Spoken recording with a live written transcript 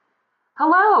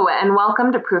Hello, and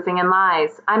welcome to Proofing and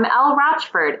Lies. I'm Elle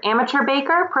Rochford, amateur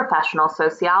baker, professional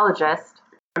sociologist.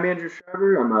 I'm Andrew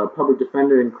Schreiber. I'm a public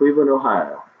defender in Cleveland,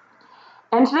 Ohio.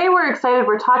 And today we're excited.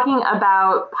 We're talking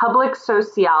about public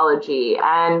sociology,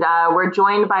 and we're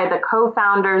joined by the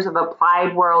co-founders of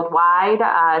Applied Worldwide,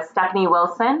 Stephanie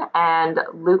Wilson and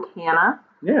Luke Hanna.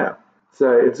 Yeah,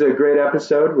 so it's a great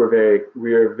episode.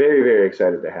 We are very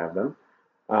excited to have them.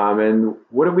 And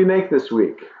what did we make this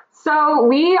week? So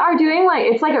we are doing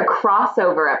it's like a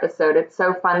crossover episode. It's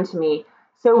so fun to me.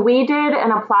 So we did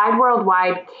an Applied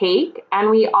Worldwide cake, and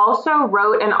we also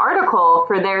wrote an article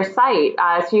for their site.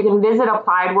 So you can visit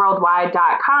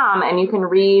appliedworldwide.com and you can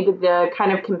read the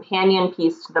kind of companion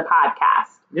piece to the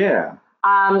podcast. Yeah.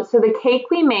 So the cake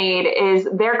we made is,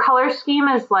 their color scheme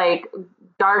is like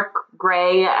dark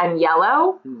gray and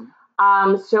yellow.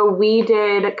 So we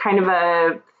did kind of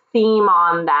a theme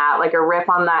on that, like a riff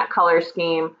on that color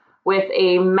scheme, with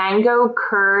a mango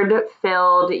curd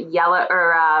filled yellow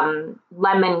or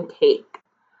lemon cake.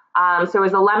 So it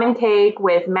was a lemon cake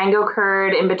with mango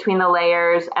curd in between the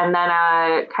layers, and then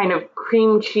a kind of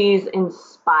cream cheese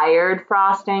inspired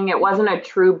frosting. It wasn't a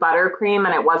true buttercream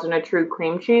and it wasn't a true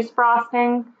cream cheese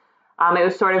frosting. It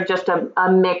was sort of just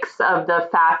a mix of the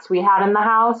fats we had in the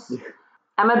house.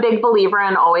 I'm a big believer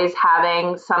in always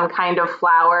having some kind of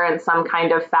flour and some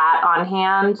kind of fat on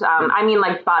hand. I mean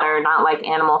like butter, not like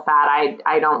animal fat.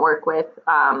 I don't work with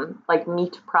like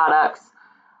meat products.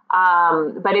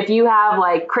 But if you have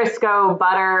like Crisco,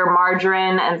 butter,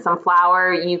 margarine, and some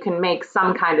flour, you can make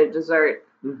some kind of dessert.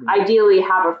 Ideally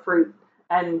have a fruit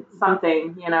and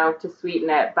something, to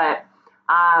sweeten it. But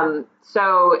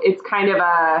so it's kind of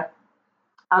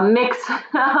a mix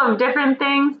of different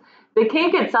things. The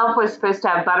cake itself was supposed to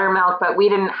have buttermilk, but we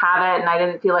didn't have it, and I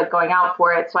didn't feel like going out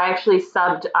for it. So I actually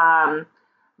subbed,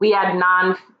 we had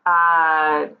not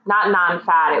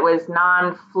non-fat, it was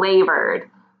non-flavored.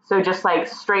 So just like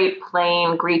straight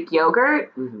plain Greek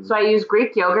yogurt. So I used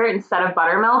Greek yogurt instead of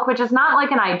buttermilk, which is not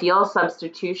like an ideal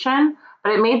substitution,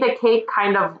 but it made the cake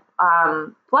kind of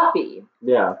fluffy.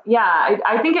 Yeah. Yeah,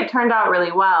 I think it turned out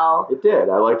really well. It did.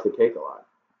 I liked the cake a lot.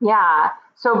 Yeah.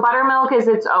 So buttermilk is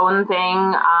its own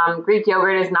thing. Greek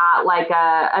yogurt is not like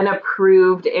an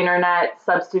approved internet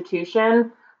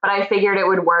substitution, but I figured it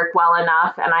would work well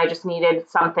enough, and I just needed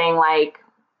something like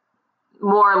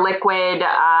more liquid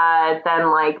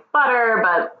than like butter,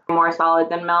 but more solid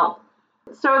than milk.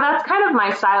 So that's kind of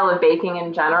my style of baking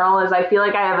in general, is I feel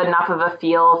like I have enough of a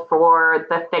feel for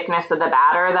the thickness of the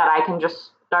batter that I can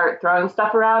just start throwing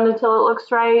stuff around until it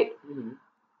looks right.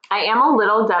 I am a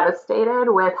little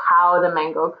devastated with how the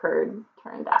mango curd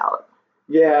turned out.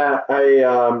 Yeah,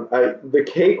 the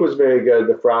cake was very good.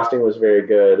 The frosting was very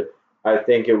good. I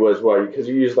think it was because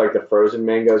you used like the frozen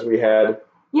mangoes we had.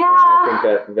 Yeah. I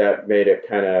think that made it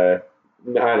kind of,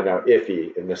 I don't know,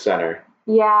 iffy in the center.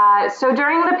 Yeah. So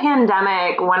during the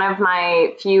pandemic, one of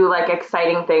my few like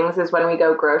exciting things is when we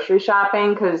go grocery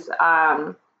shopping, because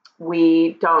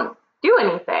we don't do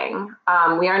anything.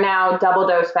 We are now double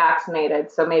dose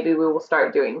vaccinated, so maybe we will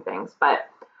start doing things. But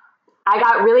I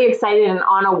got really excited, and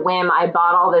on a whim, I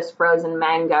bought all this frozen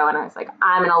mango, and I was like,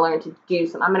 I'm going to learn to do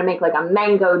something. I'm going to make like a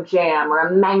mango jam or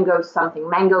a mango something,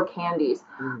 mango candies.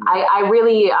 I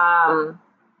really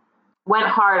went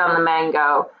hard on the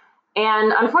mango.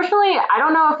 And unfortunately, I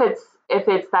don't know if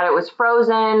it's that it was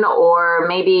frozen, or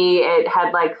maybe it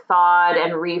had like thawed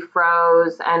and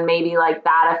refroze, and maybe like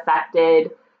that affected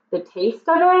the taste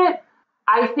of it.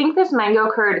 I think this mango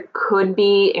curd could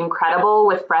be incredible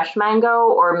with fresh mango,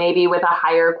 or maybe with a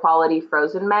higher quality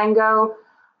frozen mango.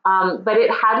 But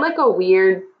it had like a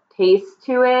weird taste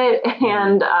to it,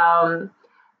 and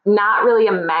not really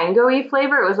a mango-y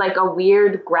flavor. It was like a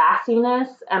weird grassiness,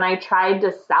 and I tried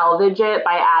to salvage it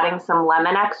by adding some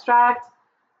lemon extract.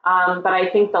 But I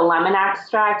think the lemon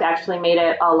extract actually made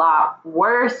it a lot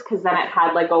worse, because then it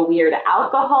had like a weird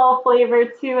alcohol flavor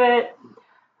to it.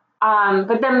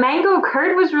 But the mango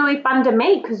curd was really fun to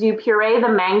make, because you puree the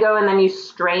mango and then you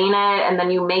strain it, and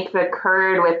then you make the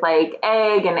curd with like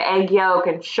egg and egg yolk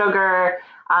and sugar.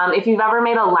 If you've ever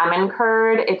made a lemon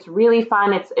curd, it's really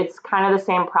fun. It's kind of the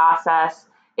same process.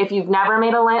 If you've never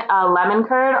made a lemon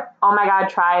curd, oh my God,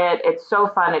 try it. It's so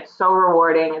fun. It's so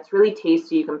rewarding. It's really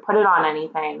tasty. You can put it on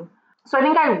anything. So I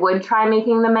think I would try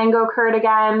making the mango curd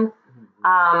again.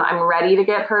 I'm ready to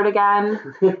get hurt again.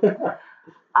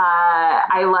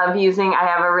 I love I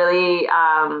have a really,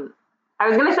 I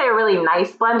was going to say a really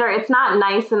nice blender. It's not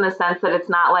nice in the sense that it's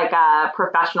not like a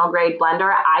professional grade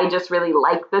blender. I just really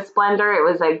like this blender. It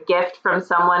was a gift from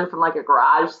someone from like a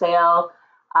garage sale.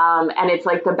 And it's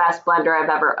like the best blender I've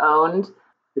ever owned.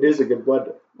 It is a good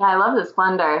blender. Yeah, I love this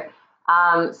blender.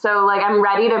 So like I'm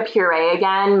ready to puree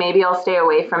again. Maybe I'll stay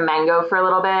away from mango for a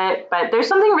little bit, but there's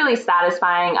something really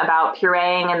satisfying about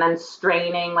pureeing and then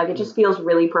straining. Like it just feels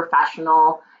really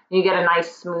professional. You get a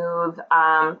nice smooth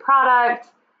product.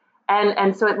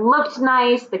 And so it looked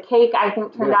nice. The cake, I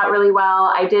think, turned out really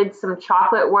well. I did some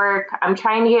chocolate work. I'm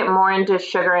trying to get more into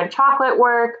sugar and chocolate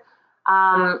work.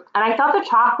 And I thought the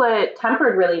chocolate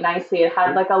tempered really nicely. It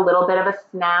had like a little bit of a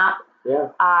snap.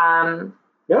 Yeah.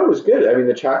 No, it was good. I mean,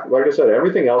 the chocolate, like I said,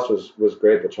 everything else was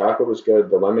great. The chocolate was good.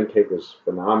 The lemon cake was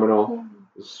phenomenal. Yeah.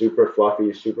 It was super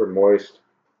fluffy, super moist.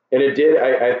 And it did,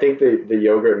 I think the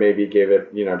yogurt maybe gave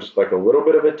it, just like a little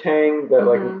bit of a tang that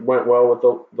like went well with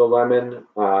the lemon.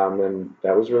 And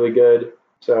that was really good.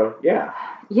 So, yeah.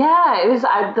 Yeah, it was,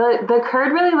 the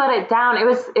curd really let it down. It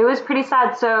was pretty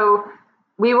sad. So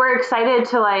we were excited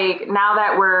to like, now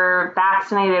that we're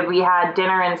vaccinated, we had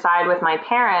dinner inside with my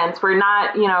parents. We're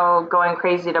not, going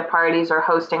crazy to parties or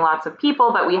hosting lots of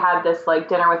people, but we had this like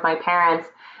dinner with my parents.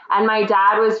 And my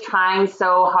dad was trying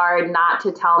so hard not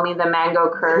to tell me the mango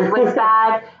curd was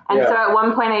bad. And so at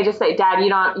one point I just said, Dad, you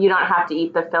don't have to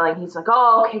eat the filling. He's like,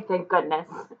 oh, okay, thank goodness.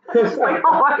 Just like,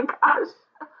 oh my gosh.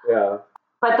 Yeah.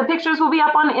 But the pictures will be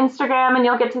up on Instagram and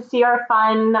you'll get to see our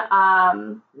fun.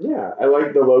 Yeah, I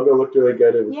like the logo looked really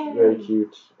good. It was very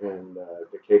cute and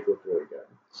the cake looked really good.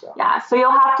 So. Yeah, so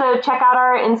you'll have to check out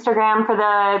our Instagram for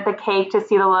the cake to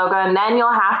see the logo, and then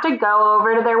you'll have to go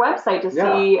over to their website to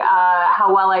see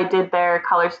how well I did their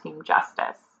color scheme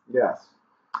justice. Yes.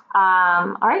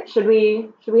 All right, should we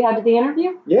head to the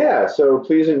interview? Yeah, so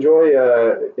please enjoy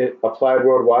Applied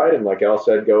Worldwide, and like Elle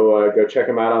said, go check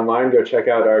them out online. Go check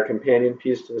out our companion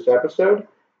piece to this episode,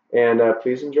 and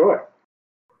please enjoy.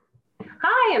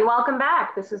 Hi, and welcome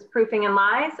back. This is Proofing and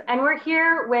Lies, and we're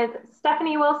here with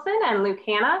Stephanie Wilson and Luke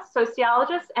Hanna,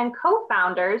 sociologists and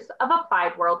co-founders of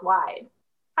Applied Worldwide.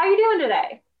 How are you doing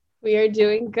today? We are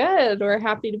doing good. We're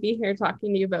happy to be here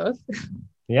talking to you both.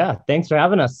 Yeah, thanks for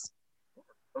having us.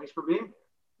 Thanks for being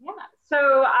here. Yeah,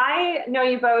 so I know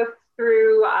you both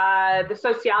through the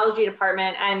sociology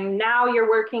department, and now you're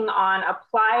working on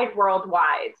Applied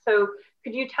Worldwide. So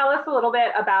could you tell us a little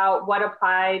bit about what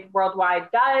Applied Worldwide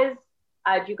does?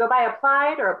 Do you go by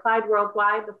Applied or Applied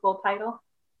Worldwide, the full title?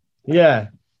 Yeah,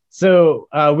 so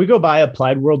we go by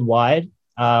Applied Worldwide.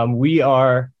 We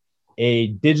are a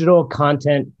digital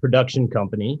content production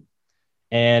company,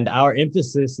 and our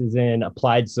emphasis is in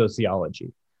applied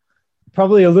sociology.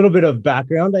 Probably a little bit of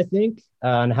background, I think,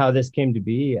 on how this came to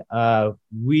be.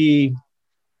 We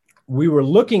were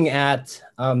looking at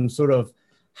sort of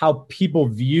how people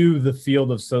view the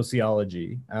field of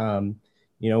sociology.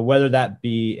 Whether that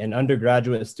be an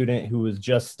undergraduate student who was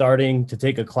just starting to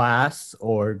take a class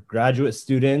or graduate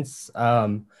students,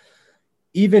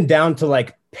 even down to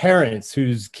like parents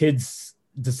whose kids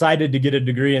decided to get a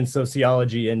degree in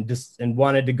sociology and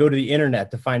wanted to go to the internet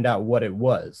to find out what it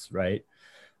was, right?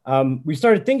 We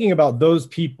started thinking about those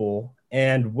people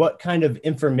and what kind of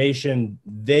information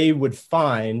they would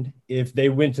find if they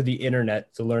went to the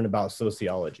internet to learn about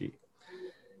sociology.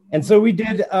 And so we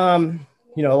did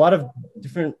a lot of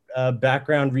different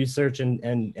background research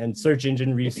and search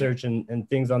engine research and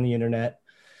things on the internet.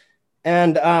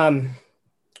 And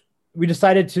we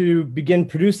decided to begin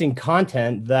producing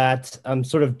content that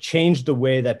sort of changed the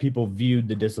way that people viewed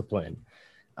the discipline.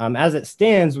 As it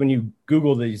stands, when you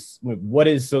Google these, what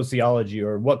is sociology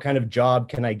or what kind of job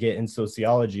can I get in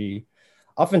sociology?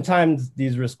 Oftentimes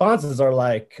these responses are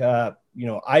like,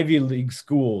 Ivy League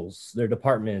schools, their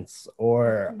departments,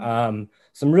 or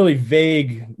some really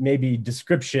vague, maybe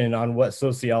description on what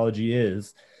sociology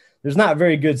is. There's not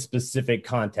very good specific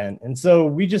content. And so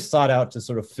we just sought out to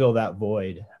sort of fill that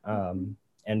void.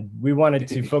 And we wanted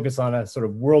to focus on a sort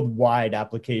of worldwide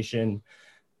application,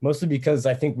 mostly because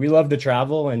I think we love to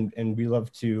travel and we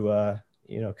love to,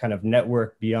 kind of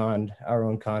network beyond our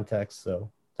own context. So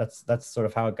that's sort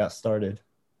of how it got started.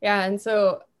 Yeah. And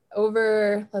so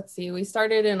we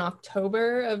started in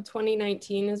October of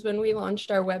 2019 is when we launched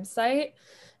our website.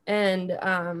 And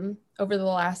over the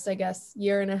last, I guess,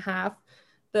 year and a half,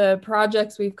 the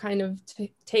projects we've kind of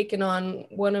taken on,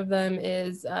 one of them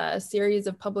is a series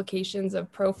of publications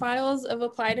of profiles of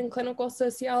applied and clinical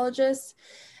sociologists.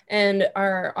 And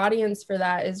our audience for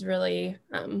that is really,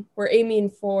 we're aiming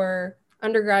for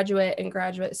undergraduate and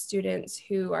graduate students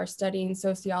who are studying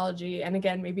sociology. And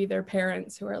again, maybe their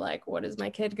parents who are like, what is my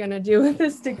kid gonna do with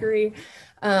this degree?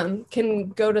 Can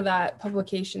go to that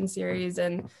publication series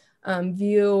and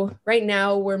view. Right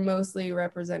now, we're mostly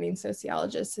representing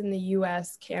sociologists in the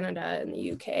US, Canada, and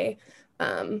the UK,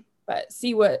 but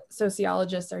see what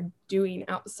sociologists are doing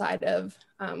outside of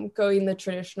going the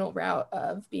traditional route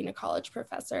of being a college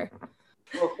professor.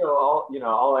 Well, so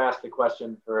I'll ask the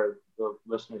question for the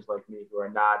listeners like me who are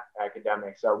not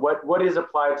academics. So what is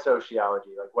applied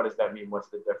sociology? Like, what does that mean? What's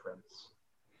the difference?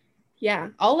 Yeah,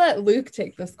 I'll let Luke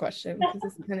take this question because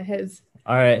this is kind of his.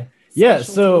 All right. Yeah.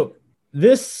 So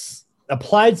this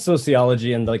applied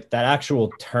sociology and like that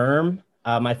actual term,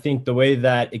 I think the way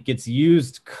that it gets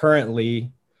used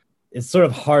currently is sort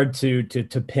of hard to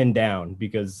pin down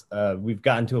because we've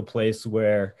gotten to a place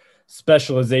where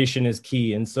specialization is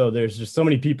key. And so there's just so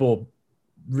many people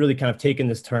really kind of taking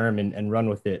this term and run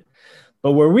with it.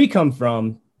 But where we come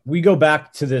from, we go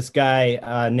back to this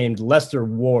guy named Lester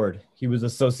Ward. He was a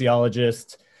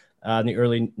sociologist in the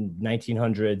early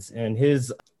 1900s. And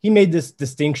he made this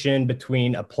distinction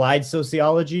between applied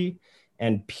sociology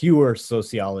and pure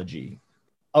sociology.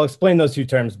 I'll explain those two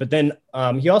terms, but then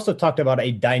he also talked about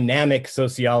a dynamic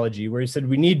sociology where he said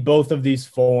we need both of these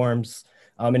forms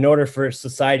in order for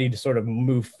society to sort of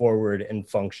move forward and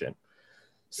function.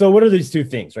 So what are these two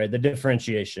things, right? The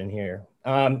differentiation here.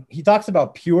 He talks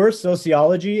about pure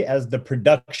sociology as the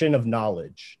production of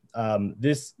knowledge.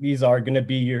 These are going to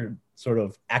be your sort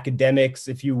of academics,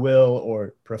 if you will,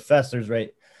 or professors,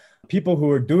 right? People who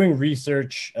are doing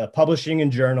research, publishing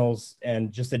in journals,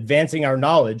 and just advancing our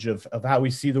knowledge of how we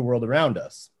see the world around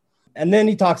us. And then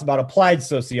he talks about applied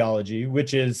sociology,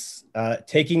 which is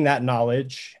taking that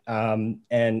knowledge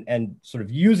and sort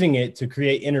of using it to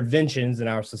create interventions in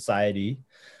our society,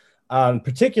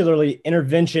 particularly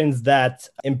interventions that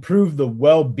improve the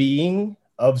well-being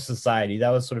of society. That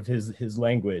was sort of his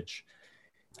language.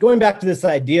 Going back to this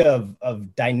idea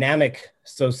of dynamic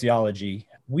sociology,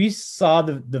 we saw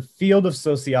the field of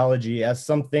sociology as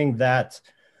something that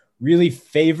really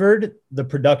favored the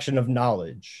production of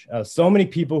knowledge. So many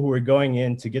people who were going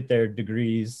in to get their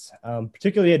degrees,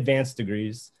 particularly advanced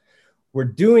degrees, were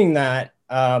doing that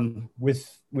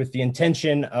with the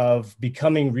intention of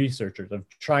becoming researchers, of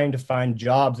trying to find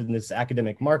jobs in this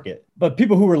academic market. But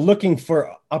people who were looking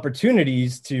for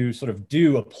opportunities to sort of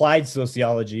do applied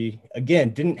sociology,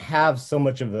 again, didn't have so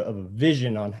much of a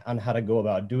vision on how to go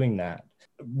about doing that.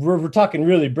 We're talking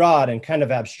really broad and kind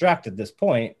of abstract at this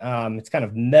point. It's kind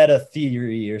of meta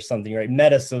theory or something, right?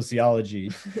 Meta sociology.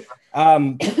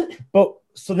 But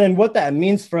so then what that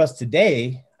means for us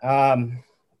today,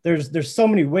 there's so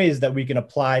many ways that we can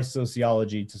apply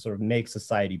sociology to sort of make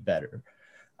society better.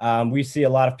 We see a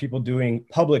lot of people doing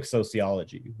public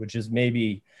sociology, which is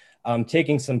maybe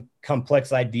taking some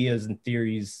complex ideas and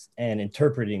theories and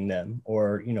interpreting them,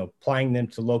 or applying them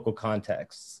to local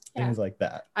contexts, things like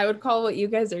that. I would call what you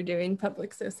guys are doing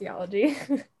public sociology.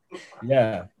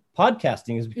 Yeah,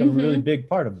 podcasting has become a really big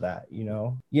part of that.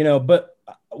 But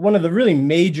one of the really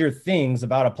major things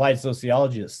about applied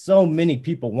sociology that so many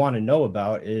people want to know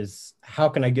about is, how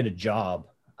can I get a job?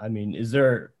 I mean,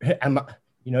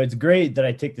 it's great that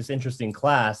I take this interesting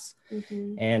class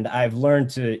and I've learned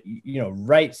to,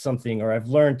 write something, or I've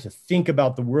learned to think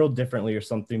about the world differently or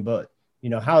something, but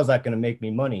how is that going to make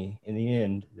me money in the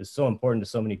end is so important to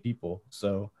so many people.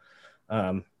 So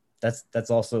that's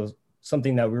also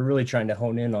something that we're really trying to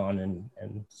hone in on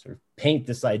and sort of paint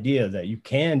this idea that you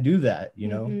can do that,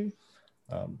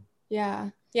 Yeah.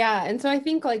 And so I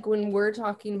think like when we're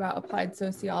talking about applied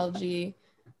sociology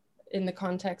in the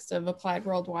context of Applied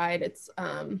Worldwide, it's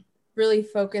really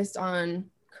focused on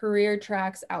career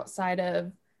tracks outside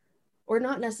of, or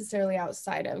not necessarily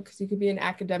outside of, because you could be an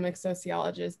academic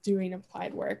sociologist doing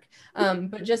applied work,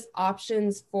 but just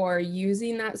options for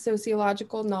using that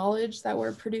sociological knowledge that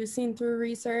we're producing through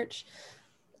research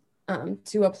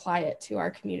to apply it to our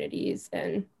communities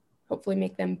and hopefully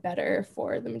make them better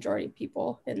for the majority of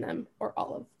people in them, or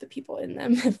all of the people in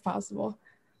them if possible.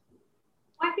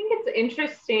 I think it's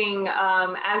interesting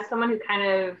as someone who kind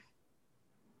of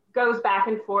goes back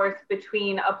and forth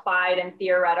between applied and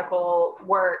theoretical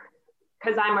work,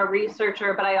 because I'm a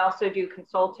researcher, but I also do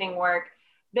consulting work.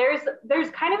 There's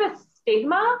kind of a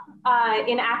stigma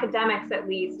in academics, at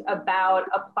least, about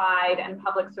applied and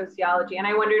public sociology. And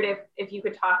I wondered if you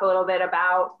could talk a little bit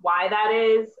about why that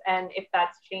is and if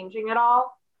that's changing at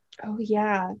all. Oh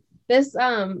yeah, this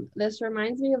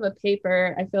reminds me of a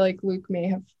paper. I feel like Luke may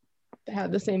have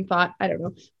had the same thought, I don't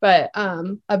know, but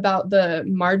about the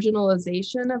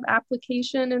marginalization of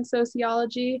application in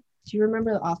sociology. Do you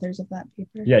remember the authors of that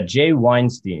paper? Yeah, Jay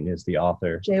Weinstein is the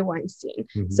author. Jay Weinstein.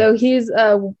 So he's,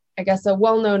 I guess, a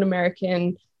well-known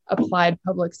American applied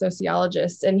public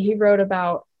sociologist, and he wrote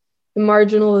about the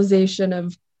marginalization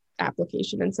of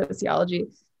application in sociology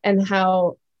and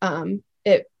how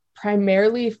it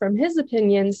primarily, from his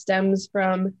opinion, stems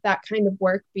from that kind of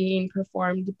work being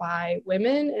performed by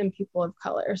women and people of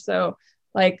color. So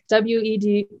like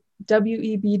W.E.B.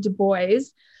 Du Bois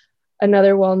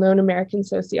another well-known American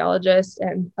sociologist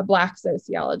and a Black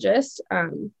sociologist.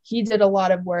 He did a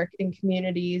lot of work in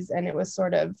communities, and it was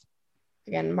sort of,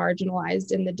 again,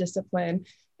 marginalized in the discipline.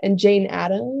 And Jane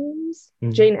Addams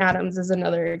is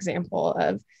another example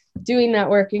of doing that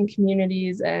work in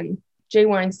communities. And Jay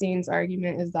Weinstein's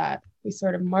argument is that we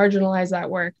sort of marginalize that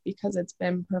work because it's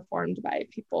been performed by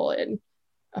people in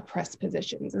oppressed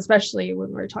positions, especially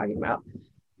when we're talking about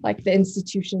like the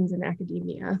institutions in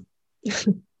academia.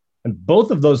 And both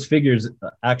of those figures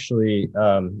actually,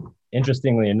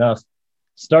 interestingly enough,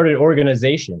 started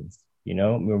organizations. You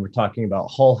know, when we're talking about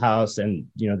Hull House and,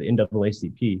 you know, the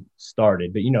NAACP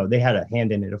started, but, you know, they had a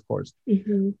hand in it, of course,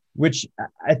 which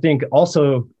I think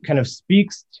also kind of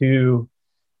speaks to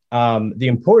the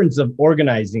importance of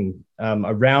organizing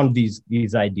around these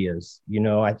ideas. You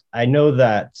know, I know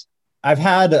that I've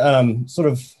had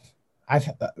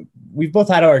we've both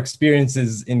had our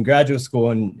experiences in graduate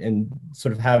school and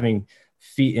sort of having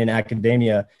feet in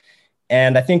academia.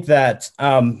 And I think that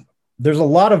there's a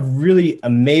lot of really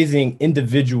amazing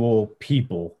individual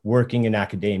people working in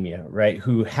academia, right?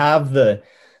 Who have the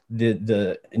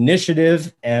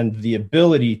initiative and the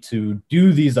ability to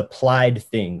do these applied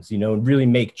things, you know, and really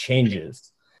make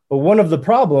changes. But one of the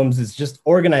problems is just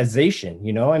organization,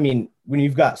 you know? I mean, when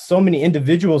you've got so many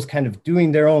individuals kind of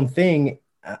doing their own thing,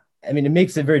 I mean, it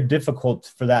makes it very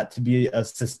difficult for that to be a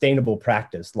sustainable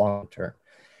practice long term.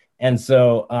 And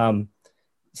so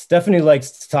Stephanie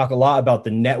likes to talk a lot about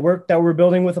the network that we're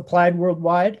building with Applied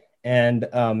Worldwide. And,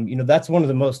 you know, that's one of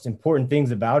the most important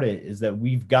things about it, is that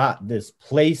we've got this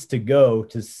place to go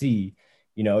to see,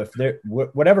 you know, if there,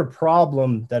 whatever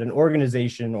problem that an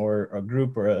organization or a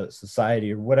group or a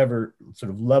society or whatever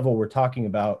sort of level we're talking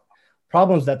about,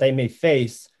 problems that they may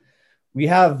face, we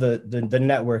have the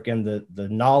network and the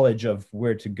knowledge of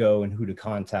where to go and who to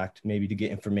contact, maybe to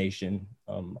get information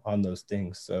on those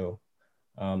things. So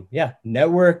yeah,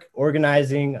 network,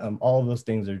 organizing, all of those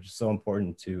things are just so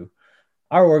important to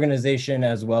our organization,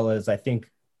 as well as I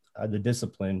think the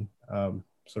discipline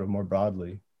sort of more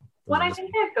broadly. Well, I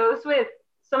think that goes with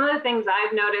some of the things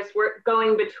I've noticed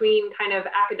going between kind of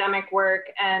academic work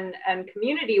and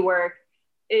community work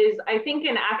is, I think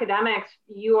in academics,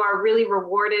 you are really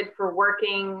rewarded for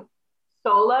working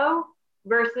solo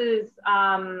versus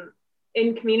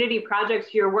in community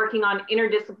projects, you're working on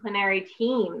interdisciplinary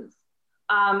teams.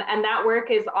 And that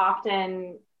work is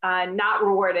often not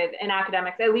rewarded in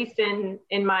academics, at least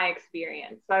in my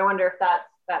experience. So I wonder if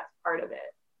that's part of it.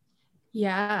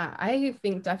 Yeah, I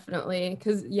think definitely,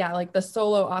 because yeah, like the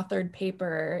solo authored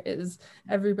paper is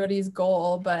everybody's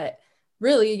goal, but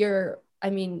really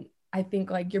I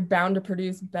think like you're bound to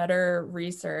produce better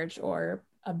research or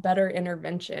a better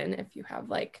intervention if you have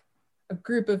like a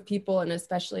group of people, and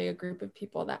especially a group of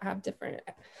people that have different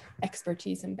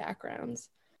expertise and backgrounds.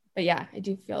 But yeah, I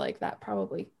do feel like that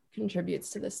probably contributes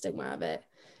to the stigma of it.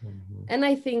 And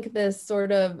I think this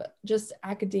sort of just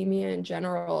academia in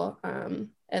general,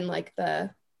 and like the,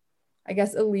 I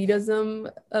guess,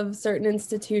 elitism of certain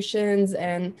institutions,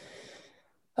 and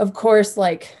of course,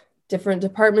 like different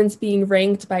departments being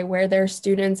ranked by where their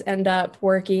students end up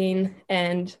working.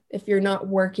 And if you're not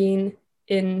working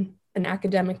in an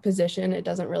academic position, it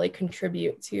doesn't really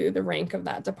contribute to the rank of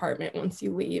that department once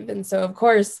you leave. And so, of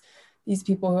course, these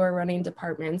people who are running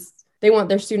departments, they want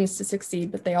their students to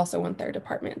succeed, but they also want their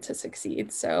department to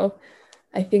succeed. So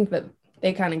I think that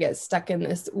they kind of get stuck in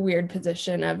this weird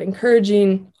position of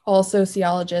encouraging all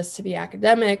sociologists to be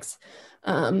academics,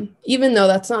 even though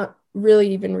that's not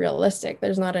really even realistic.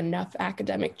 There's not enough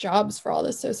academic jobs for all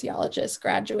the sociologists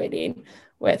graduating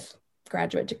with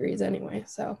graduate degrees anyway.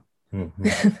 So yeah,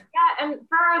 and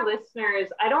for our listeners,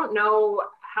 I don't know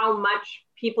how much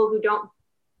people who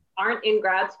aren't in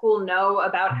grad school know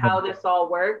about how this all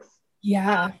works.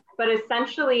 Yeah. But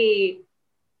essentially,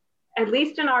 at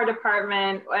least in our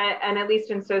department, and at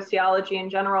least in sociology in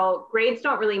general, grades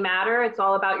don't really matter. It's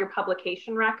all about your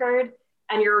publication record.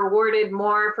 And you're rewarded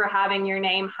more for having your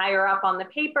name higher up on the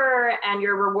paper, and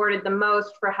you're rewarded the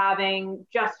most for having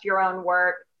just your own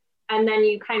work. And then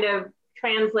you kind of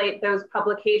translate those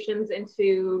publications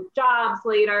into jobs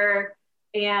later.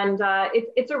 And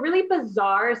it's a really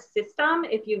bizarre system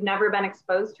if you've never been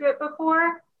exposed to it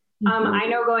before. I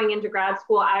know going into grad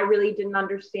school, I really didn't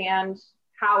understand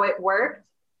how it worked.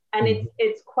 And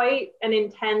it's quite an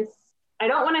intense, I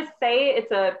don't want to say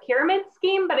it's a pyramid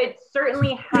scheme, but it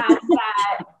certainly has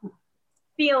that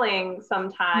feeling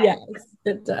sometimes. Yes,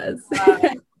 it does.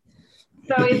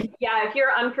 So if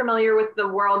you're unfamiliar with the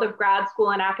world of grad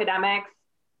school and academics,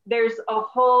 there's a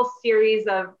whole series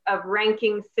of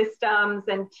ranking systems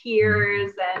and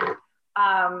tiers,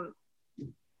 and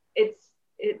it's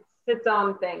its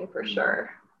own thing for sure.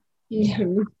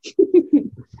 Mhm.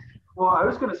 Well, I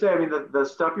was going to say, I mean, the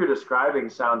stuff you're describing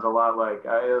sounds a lot like,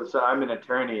 so I'm an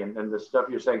attorney, and the stuff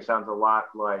you're saying sounds a lot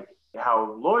like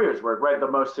how lawyers work, right? The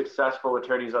most successful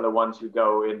attorneys are the ones who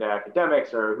go into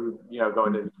academics or who, go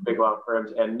into big law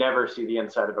firms and never see the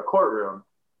inside of a courtroom,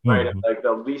 right? Mhm. And like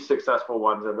the least successful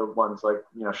ones are the ones like,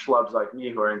 schlubs like me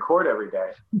who are in court every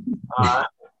day.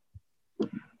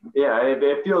 Yeah,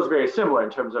 it feels very similar in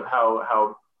terms of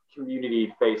how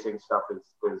community facing stuff is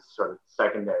sort of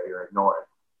secondary or ignored.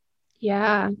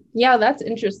 Yeah, that's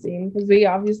interesting because we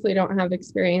obviously don't have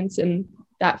experience in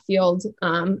that field.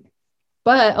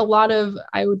 But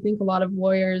I would think a lot of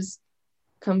lawyers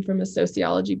come from a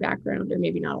sociology background, or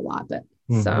maybe not a lot, but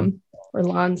some, or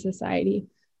law and society.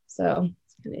 So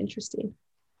it's kind of interesting.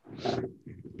 So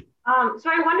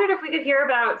I wondered if we could hear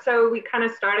about, so we kind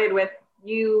of started with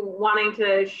you wanting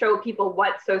to show people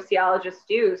what sociologists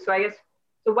do. So I guess,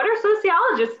 so what are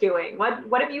sociologists doing?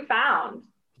 What have you found?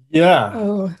 Yeah.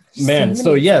 Oh, man.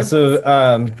 So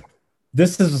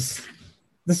this is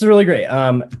really great.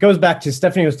 It goes back to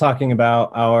Stephanie was talking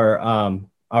about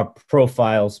our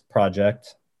profiles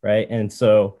project, right? And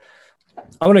so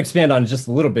I want to expand on it just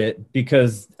a little bit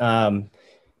because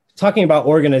talking about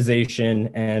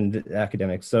organization and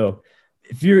academics. So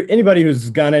if you're anybody who's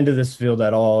gone into this field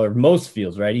at all, or most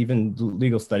fields, right, even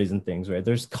legal studies and things, right,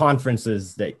 there's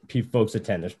conferences that folks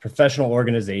attend. There's professional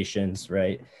organizations,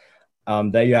 right,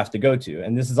 that you have to go to.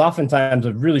 And this is oftentimes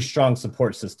a really strong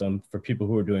support system for people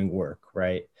who are doing work,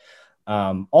 right?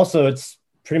 Also, it's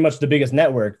pretty much the biggest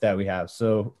network that we have.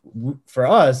 So for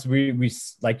us, we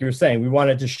like you were saying, we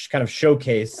wanted to kind of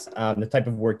showcase the type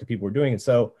of work that people were doing. And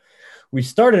so we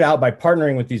started out by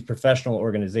partnering with these professional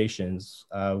organizations,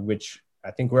 which I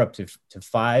think we're up to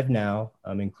 5 now,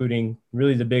 including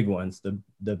really the big ones,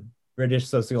 the British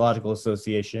Sociological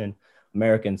Association,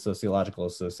 American Sociological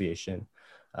Association,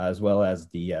 as well as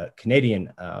the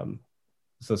Canadian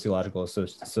Sociological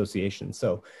Association.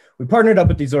 So we partnered up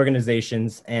with these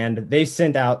organizations, and they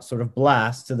sent out sort of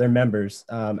blasts to their members,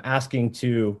 asking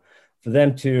for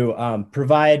them to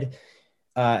provide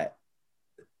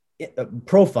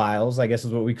profiles, I guess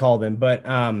is what we call them, but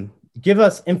give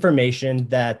us information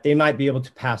that they might be able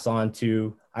to pass on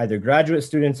to either graduate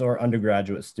students or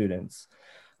undergraduate students.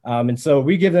 And so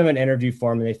we give them an interview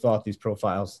form, and they fill out these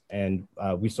profiles, and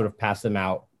we sort of pass them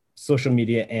out social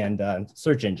media and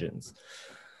search engines.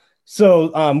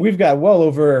 So we've got well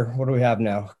over, what do we have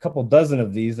now? A couple dozen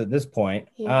of these at this point.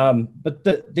 Yeah. But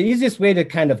the easiest way to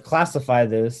kind of classify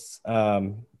this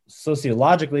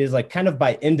sociologically is like kind of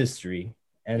by industry.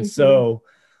 And so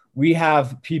we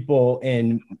have people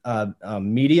in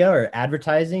media or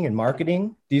advertising and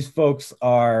marketing. These folks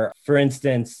are, for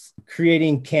instance,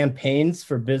 creating campaigns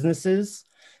for businesses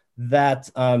that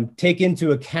take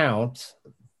into account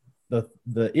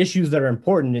the issues that are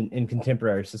important in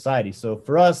contemporary society. So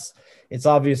for us, it's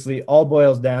obviously all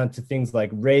boils down to things like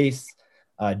race,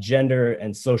 gender,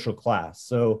 and social class.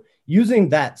 So using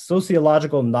that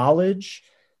sociological knowledge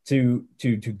to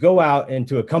go out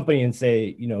into a company and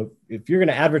say, if you're going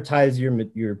to advertise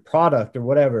your product or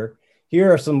whatever,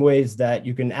 here are some ways that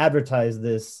you can advertise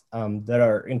this that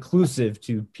are inclusive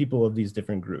to people of these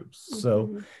different groups.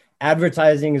 So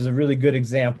advertising is a really good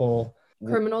example.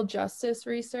 Criminal justice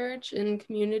research in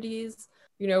communities.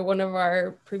 One of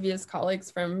our previous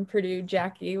colleagues from Purdue,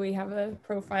 Jackie, we have a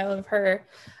profile of her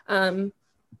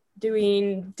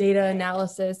doing data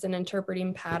analysis and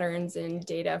interpreting patterns in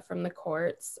data from the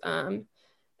courts.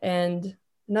 And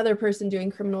another person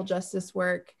doing criminal justice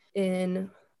work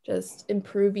in just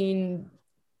improving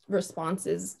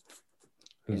responses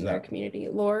in their community.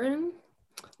 Lauren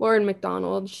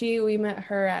McDonald. We met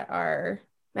her at our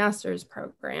master's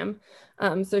program.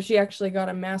 So she actually got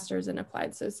a master's in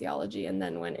applied sociology and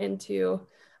then went into,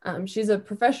 she's a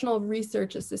professional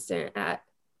research assistant at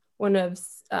one of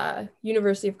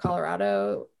University of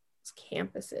Colorado's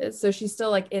campuses. So she's still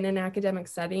like in an academic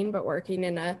setting, but working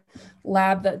in a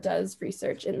lab that does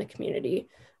research in the community.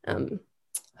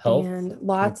 Health. And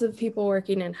lots of people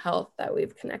working in health that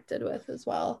we've connected with as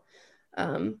well.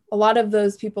 A lot of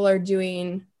those people are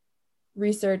doing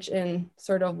research in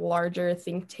sort of larger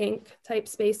think tank type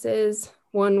spaces.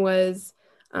 One was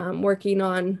working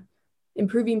on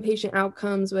improving patient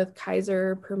outcomes with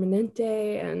Kaiser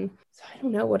Permanente. And so I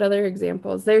don't know what other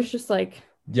examples. There's just like...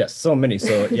 Yes, so many.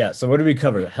 So yeah, so what do we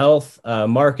cover? Health,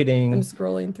 marketing. I'm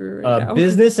scrolling through right now.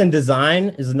 Business and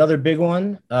design is another big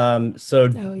one.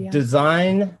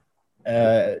 Design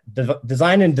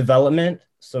and development.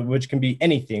 So which can be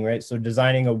anything, right? So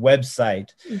designing a website,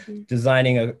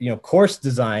 designing a course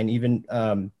design, even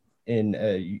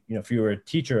if you were a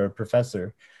teacher or a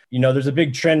professor, there's a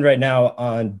big trend right now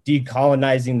on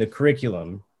decolonizing the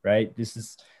curriculum, right? This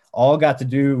is all got to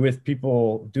do with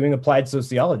people doing applied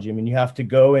sociology. I mean, you have to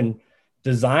go and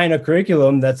design a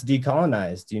curriculum that's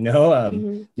decolonized,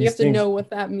 You have to know what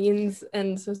that means,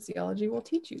 and sociology will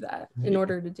teach you that in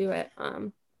order to do it.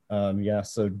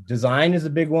 So design is a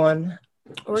big one.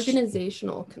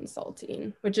 Organizational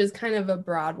consulting, which is kind of a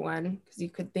broad one, because you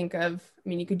could think of,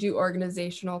 you could do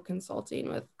organizational consulting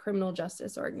with criminal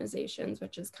justice organizations,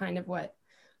 which is kind of what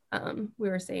we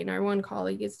were saying our one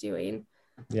colleague is doing.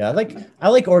 Yeah, I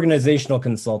like organizational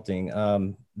consulting.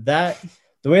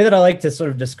 The way that I like to sort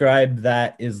of describe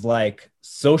that is like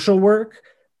social work,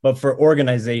 but for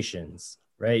organizations,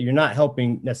 right? You're not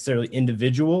helping necessarily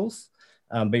individuals,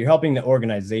 but you're helping the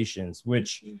organizations,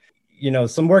 which,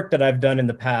 some work that I've done in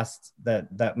the past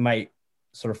that might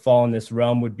sort of fall in this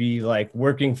realm would be like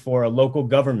working for a local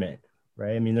government,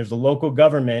 right? I mean, there's a local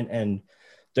government and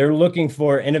they're looking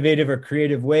for innovative or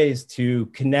creative ways to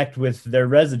connect with their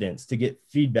residents, to get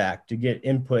feedback, to get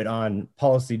input on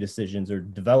policy decisions or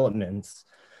developments.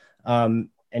 And,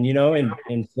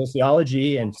 in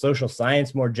sociology and social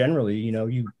science more generally,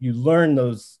 you learn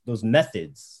those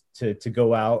methods to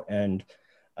go out and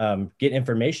get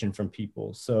information from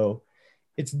people. So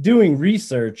it's doing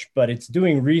research, but it's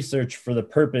doing research for the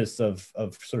purpose of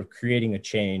sort of creating a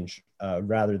change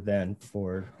rather than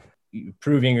for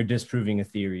proving or disproving a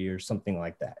theory or something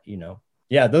like that,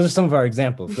 Yeah, those are some of our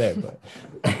examples there. But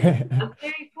That's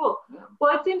very cool.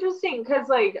 Well, it's interesting because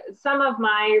like some of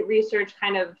my research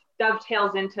kind of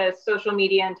dovetails into social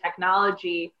media and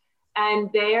technology,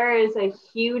 and there is a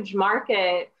huge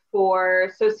market for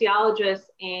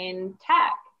sociologists in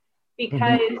tech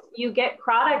because you get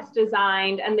products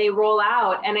designed and they roll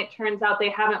out, and it turns out they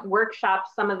haven't workshopped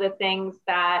some of the things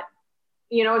that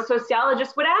a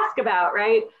sociologist would ask about,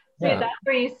 right? So that's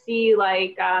where you see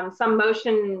like some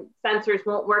motion sensors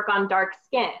won't work on dark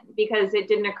skin because it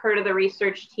didn't occur to the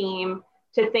research team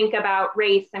to think about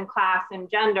race and class and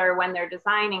gender when they're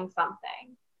designing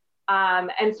something.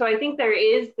 And so I think there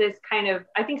is this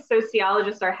I think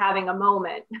sociologists are having a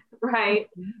moment, right?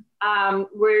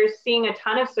 We're seeing a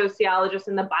ton of sociologists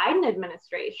in the Biden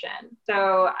administration.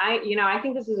 So I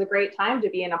think this is a great time to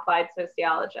be an applied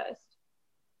sociologist.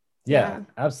 Yeah,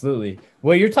 absolutely.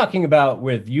 What you're talking about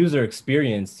with user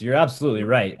experience, you're absolutely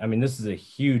right. I mean, this is a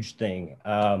huge thing.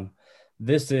 And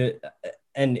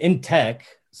in tech,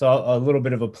 so a little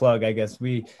bit of a plug, I guess.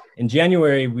 In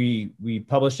January, we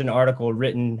published an article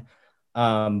written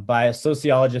by a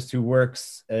sociologist who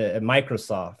works at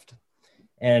Microsoft.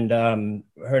 And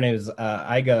her name is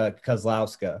Iga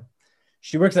Kozlowska.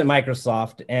 She works at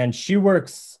Microsoft, and she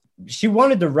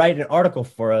wanted to write an article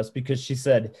for us because she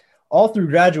said, all through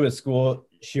graduate school,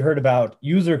 she heard about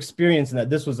user experience and that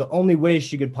this was the only way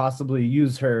she could possibly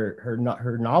use her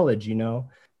knowledge,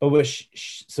 But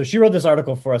so she wrote this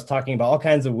article for us talking about all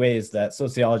kinds of ways that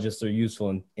sociologists are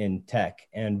useful in tech.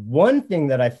 And one thing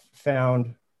that I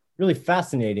found really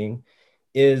fascinating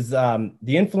is the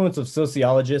influence of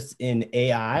sociologists in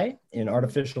AI, in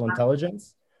artificial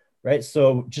intelligence, right?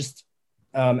 So just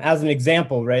as an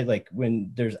example, right, like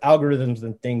when there's algorithms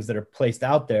and things that are placed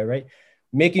out there, right?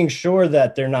 Making sure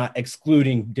that they're not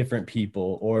excluding different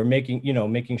people, or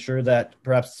making sure that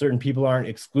perhaps certain people aren't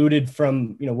excluded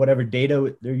from, whatever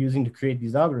data they're using to create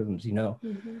these algorithms,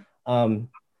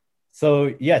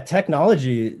 So yeah,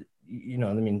 technology,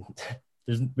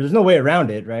 there's no way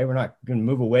around it, right? We're not going to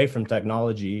move away from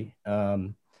technology.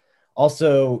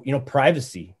 Also,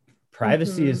 privacy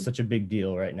is such a big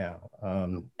deal right now.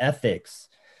 Ethics.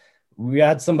 We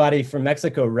had somebody from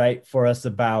Mexico write for us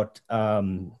about,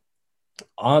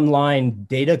 online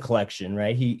data collection,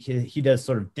 right? He does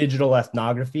sort of digital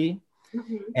ethnography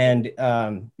and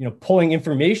pulling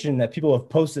information that people have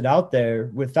posted out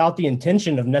there without the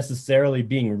intention of necessarily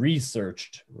being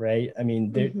researched, right? I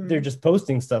mean, they're just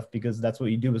posting stuff because that's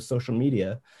what you do with social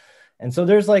media. And so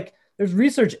there's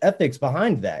research ethics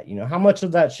behind that. How much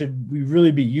of that should we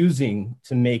really be using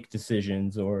to make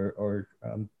decisions or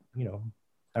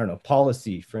I don't know,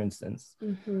 policy, for instance.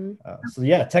 So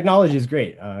yeah, technology is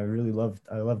great. I love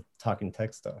talking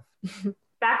tech stuff.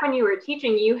 Back when you were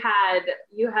teaching, you had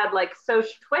like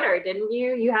social Twitter, didn't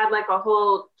you? You had like a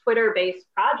whole Twitter-based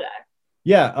project.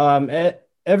 Yeah,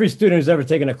 every student who's ever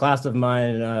taken a class of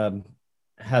mine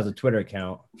has a Twitter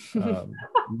account.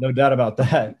 No doubt about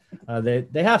that.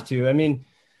 They have to. I mean,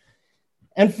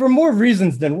 and for more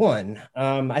reasons than one.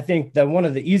 I think that one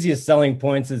of the easiest selling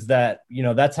points is that,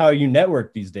 that's how you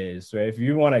network these days, right? If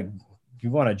you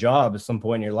want a job at some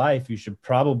point in your life, you should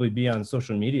probably be on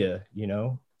social media,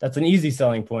 That's an easy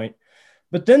selling point.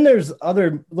 But then there's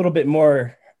other little bit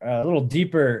more little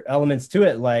deeper elements to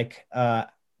it, like,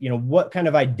 what kind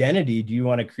of identity do you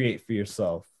want to create for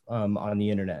yourself on the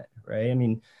internet, right? I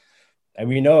mean, and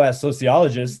we know as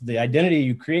sociologists, the identity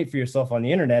you create for yourself on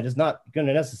the internet is not going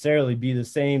to necessarily be the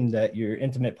same that your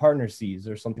intimate partner sees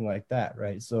or something like that,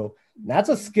 right? So that's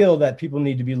a skill that people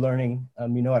need to be learning, at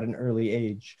an early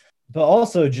age. But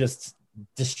also just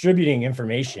distributing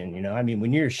information, I mean,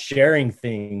 when you're sharing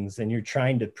things and you're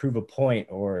trying to prove a point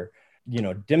or,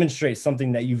 demonstrate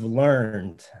something that you've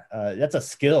learned, that's a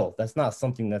skill. That's not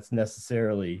something that's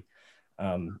necessarily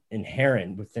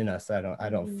inherent within us. I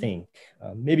don't think.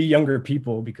 Maybe younger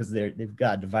people, because they've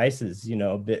got devices,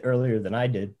 a bit earlier than I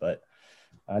did, but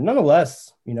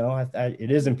nonetheless,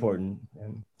 it is important.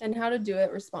 And how to do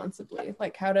it responsibly,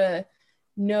 like how to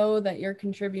know that you're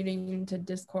contributing to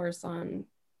discourse on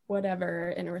whatever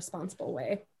in a responsible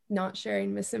way, not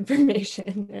sharing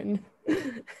misinformation.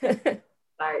 And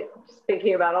sorry, just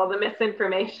thinking about all the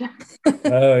misinformation.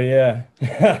 Oh yeah.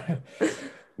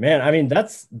 Man, I mean,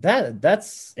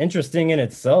 that's interesting in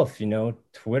itself,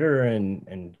 Twitter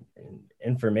and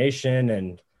information,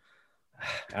 and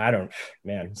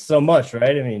so much,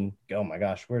 right? I mean, oh my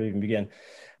gosh, where to even begin?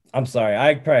 I'm sorry,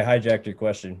 I probably hijacked your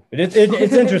question, but it's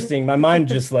interesting. My mind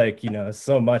just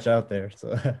so much out there.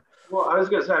 So. Well, I was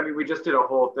going to say, I mean, we just did a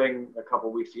whole thing a couple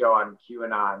of weeks ago on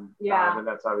QAnon. Yeah. And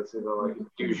that's obviously the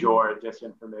du jour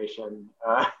disinformation.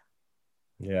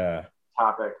 Yeah.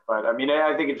 Topic, but I mean,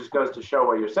 I think it just goes to show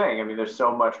what you're saying. I mean, there's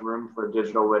so much room for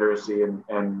digital literacy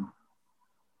and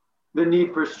the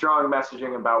need for strong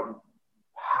messaging about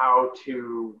how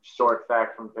to sort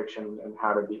fact from fiction and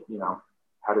how to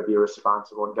be a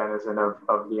responsible denizen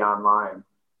of the online.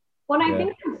 Well, I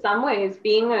think in some ways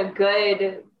being a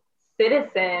good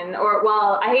citizen, or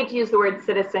well, I hate to use the word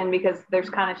citizen because there's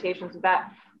connotations with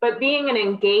that, but being an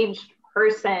engaged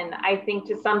person, I think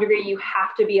to some degree you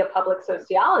have to be a public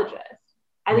sociologist.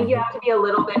 I think you have to be a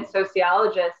little bit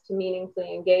sociologist to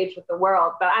meaningfully engage with the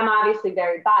world, but I'm obviously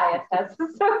very biased as a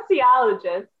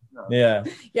sociologist. Yeah.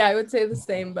 Yeah, I would say the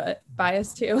same, but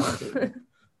biased too.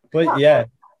 But yeah.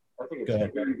 I think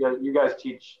it's you guys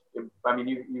teach, I mean,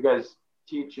 you guys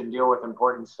teach and deal with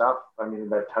important stuff. I mean,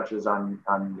 that touches on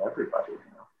everybody,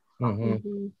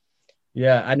 Mm-hmm.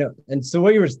 Yeah, I know. And so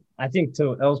what I think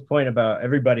to Elle's point about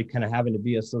everybody kind of having to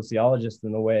be a sociologist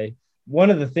in a way,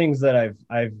 one of the things that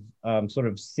I've sort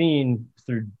of seen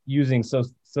through using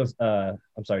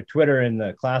Twitter in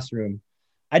the classroom,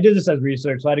 I did this as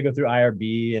research, so I had to go through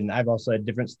IRB, and I've also had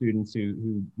different students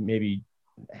who maybe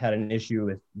had an issue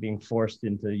with being forced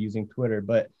into using Twitter,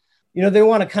 but they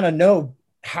want to kind of know,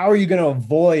 how are you going to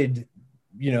avoid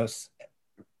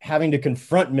having to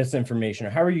confront misinformation,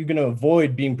 or how are you going to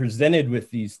avoid being presented with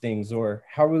these things, or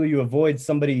how will you avoid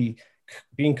somebody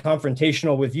being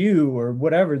confrontational with you, or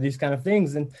whatever, these kind of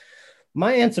things. And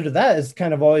my answer to that has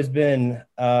kind of always been,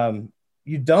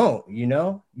 you don't,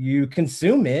 you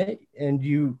consume it, and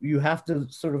you have to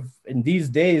sort of, in these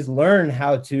days, learn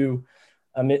how to,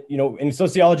 in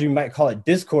sociology, we might call it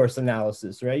discourse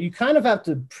analysis, right? You kind of have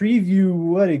to preview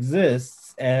what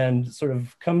exists and sort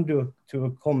of come to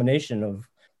a culmination of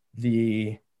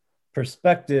the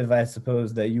perspective, I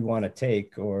suppose, that you want to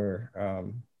take or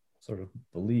sort of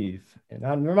believe. And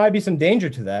there might be some danger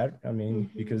to that. I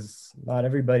mean, because not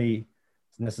everybody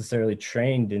is necessarily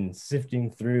trained in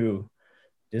sifting through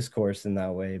discourse in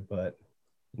that way, but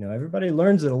everybody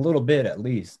learns it a little bit at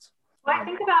least. Well, I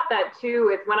think about that too,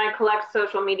 with when I collect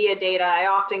social media data, I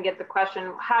often get the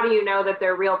question, how do you know that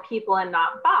they're real people and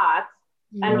not bots?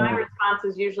 And my response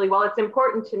is usually, well, it's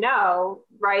important to know,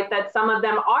 right, that some of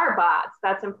them are bots.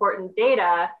 That's important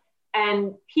data,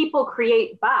 and people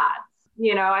create bots.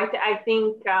 I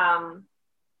think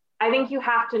you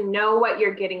have to know what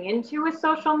you're getting into with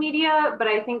social media, but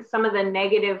I think some of the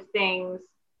negative things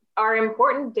are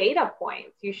important data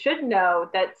points. You should know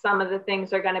that some of the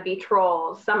things are going to be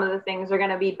trolls, some of the things are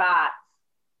going to be bots.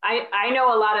 I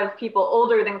know a lot of people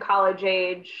older than college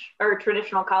age or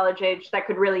traditional college age that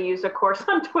could really use a course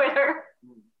on Twitter.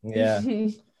 Yeah.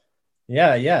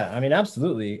 Yeah. I mean,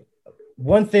 absolutely.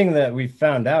 One thing that we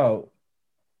found out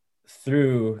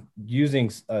through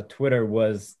using Twitter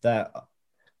was that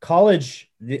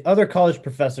the other college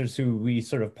professors who we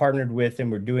sort of partnered with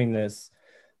and were doing this,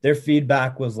 their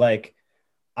feedback was like,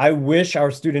 I wish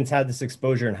our students had this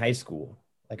exposure in high school.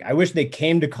 Like, I wish they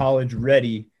came to college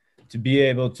ready to be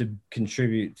able to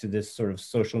contribute to this sort of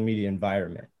social media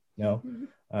environment,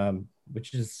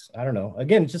 which is, I don't know,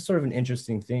 again, just sort of an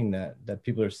interesting thing that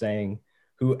people are saying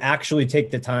who actually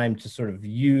take the time to sort of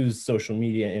use social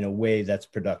media in a way that's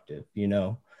productive,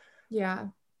 Yeah.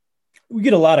 We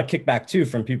get a lot of kickback too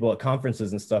from people at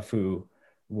conferences and stuff who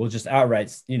will just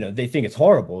outright, they think it's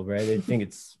horrible, right? They think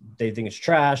it's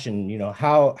trash. And,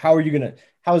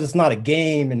 how is this not a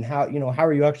game? And how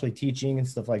are you actually teaching and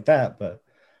stuff like that? But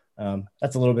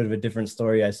that's a little bit of a different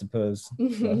story, I suppose.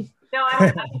 So. No,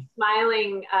 I'm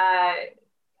smiling.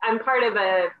 I'm part of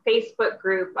a Facebook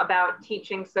group about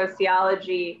teaching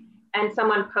sociology, and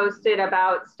someone posted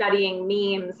about studying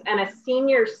memes, and a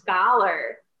senior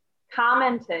scholar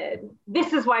commented,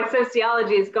 "This is why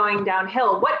sociology is going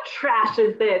downhill. What trash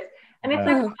is this?" And it's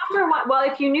like, number one, well,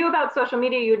 if you knew about social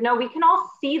media, you'd know we can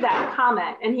all see that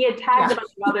comment. And he had tagged a bunch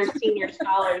of other senior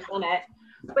scholars in it.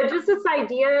 But just this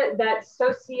idea that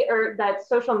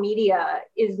social media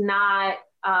is not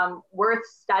worth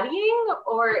studying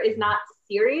or is not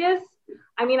serious.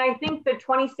 I mean, I think the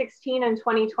 2016 and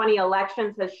 2020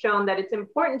 elections has shown that it's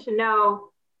important to know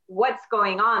what's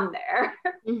going on there.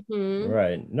 Mm-hmm.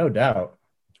 Right. No doubt.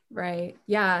 Right.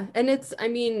 Yeah.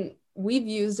 And we've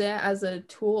used it as a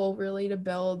tool really to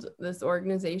build this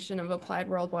organization of Applied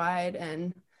Worldwide.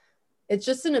 And it's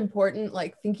just an important,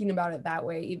 thinking about it that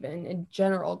way, even in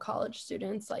general college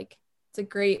students, it's a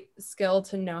great skill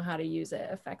to know how to use it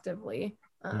effectively.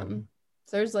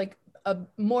 So there's a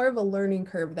more of a learning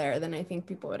curve there than I think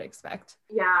people would expect.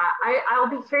 Yeah, I'll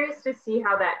be curious to see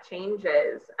how that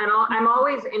changes. And I'm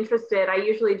always interested. I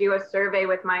usually do a survey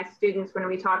with my students when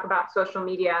we talk about social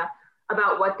media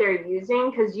about what they're using,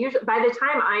 because usually by the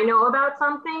time I know about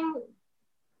something,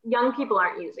 young people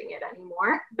aren't using it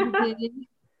anymore. Mm-hmm.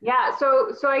 Yeah,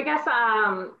 so I guess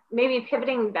maybe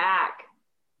pivoting back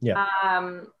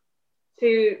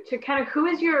to kind of who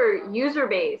is your user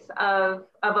base of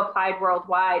Applied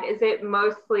Worldwide? Is it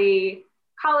mostly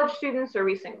college students or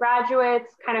recent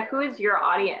graduates? Kind of who is your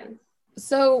audience?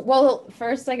 So, well,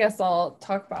 first, I guess I'll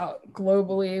talk about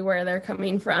globally where they're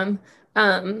coming from.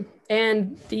 And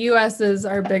the US is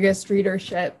our biggest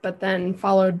readership, but then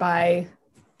followed by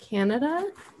Canada,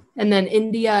 and then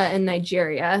India and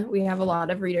Nigeria. We have a lot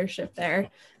of readership there.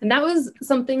 And that was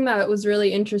something that was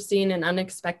really interesting and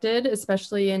unexpected,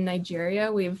 especially in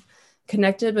Nigeria. We've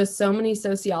connected with so many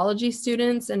sociology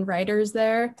students and writers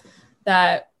there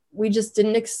that we just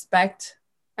didn't expect.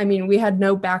 I mean, we had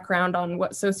no background on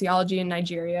what sociology in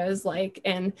Nigeria is like.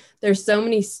 And there's so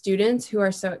many students who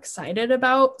are so excited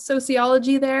about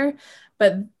sociology there.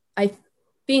 But I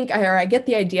get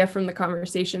the idea from the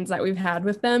conversations that we've had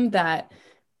with them that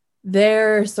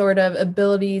their sort of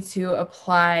ability to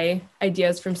apply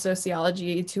ideas from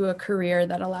sociology to a career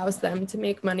that allows them to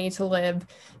make money to live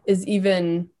is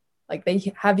even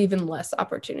they have even less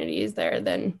opportunities there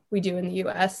than we do in the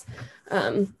US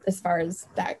as far as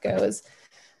that goes.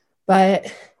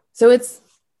 But so it's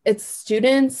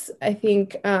students, I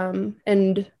think,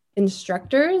 and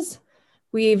instructors.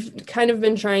 We've kind of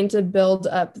been trying to build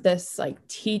up this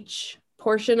teach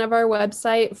portion of our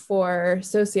website for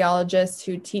sociologists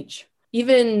who teach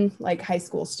even high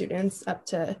school students up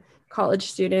to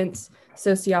college students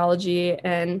sociology,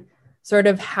 and sort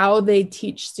of how they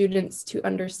teach students to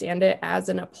understand it as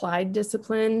an applied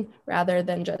discipline rather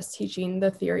than just teaching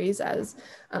the theories as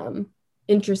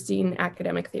interesting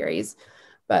academic theories.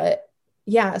 But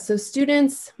yeah, so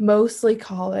students, mostly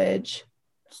college.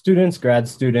 Students, grad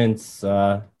students,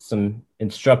 some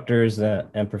instructors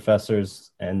and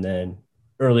professors, and then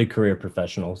early career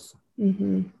professionals.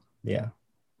 Mm-hmm. Yeah.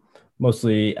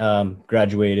 Mostly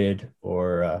graduated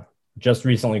or just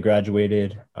recently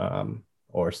graduated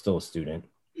or still a student.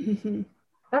 Mm-hmm.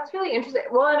 That's really interesting.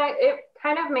 Well, and it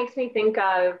kind of makes me think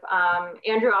of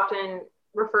Andrew often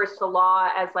refers to law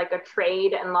as a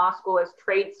trade and law school as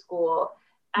trade school.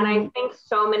 And I think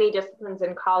so many disciplines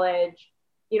in college,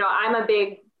 I'm a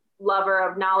big lover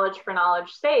of knowledge for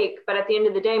knowledge's sake, but at the end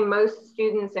of the day, most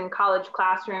students in college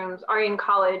classrooms are in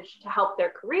college to help their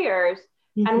careers.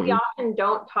 Mm-hmm. And we often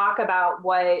don't talk about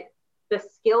what the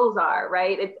skills are,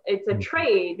 right? It's a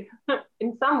trade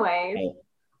in some ways.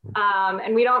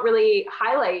 And we don't really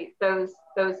highlight those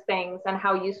things and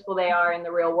how useful they are in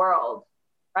the real world.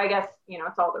 Or I guess,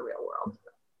 it's all the real world.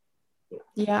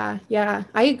 Yeah,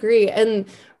 I agree. And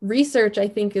research, I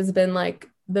think, has been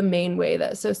the main way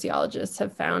that sociologists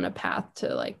have found a path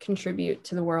to contribute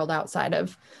to the world outside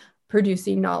of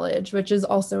producing knowledge, which is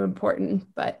also important,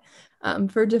 but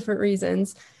for different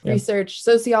reasons. Yeah. Research,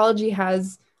 sociology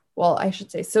has, well, I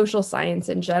should say social science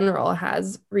in general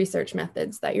has research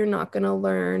methods that you're not going to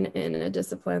learn in a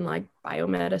discipline like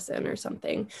biomedicine or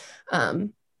something.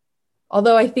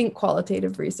 Although I think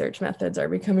qualitative research methods are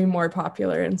becoming more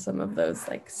popular in some of those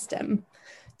STEM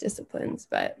disciplines,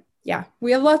 but yeah,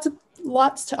 we have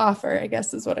lots to offer, I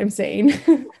guess is what I'm saying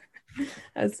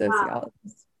as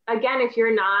sociologists. Again, if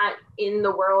you're not in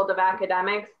the world of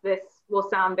academics, this will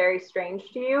sound very strange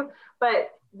to you,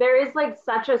 but there is like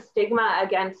such a stigma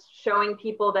against showing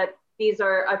people that these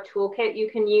are a toolkit you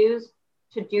can use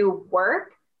to do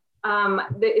work.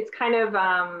 It's kind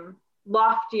of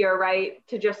loftier, right?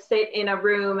 To just sit in a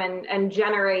room and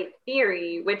generate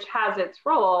theory, which has its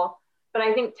role. But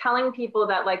I think telling people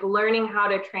that like learning how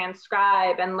to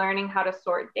transcribe and learning how to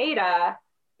sort data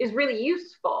is really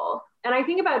useful. And I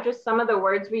think about just some of the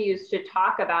words we use to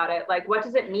talk about it. Like, what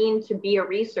does it mean to be a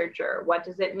researcher? What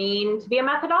does it mean to be a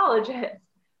methodologist?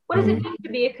 What does it mean to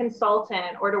be a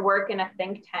consultant or to work in a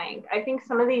think tank? I think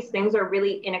some of these things are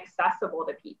really inaccessible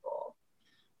to people.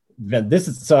 This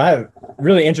is so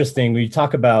really interesting. We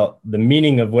talk about the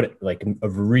meaning of what like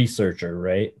of a researcher,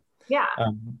 right? Yeah.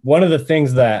 One of the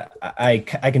things that I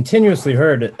continuously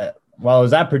heard while I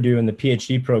was at Purdue in the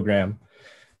PhD program,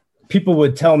 people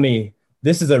would tell me,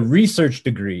 this is a research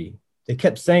degree. They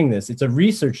kept saying this. It's a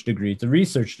research degree. It's a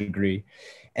research degree.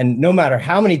 And no matter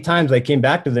how many times I came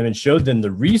back to them and showed them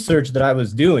the research that I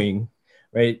was doing,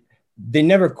 right, they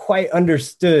never quite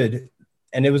understood.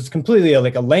 And it was completely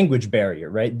like a language barrier,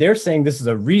 right? They're saying this is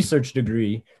a research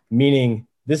degree, meaning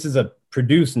this is a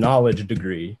produce knowledge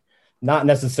degree, not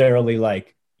necessarily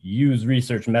like use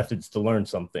research methods to learn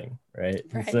something, right?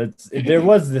 So there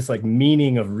was this like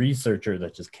meaning of researcher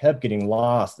that just kept getting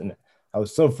lost. And I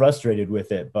was so frustrated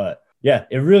with it. But yeah,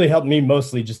 it really helped me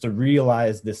mostly just to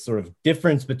realize this sort of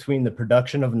difference between the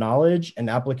production of knowledge and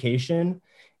application,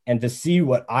 and to see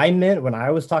what I meant when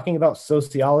I was talking about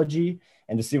sociology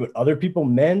and to see what other people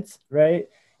meant, right?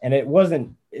 And it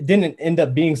didn't end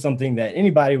up being something that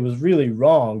anybody was really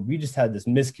wrong. We just had this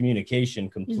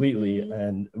miscommunication completely,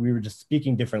 and we were just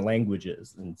speaking different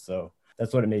languages. And so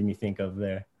that's what it made me think of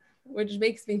there. Which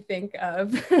makes me think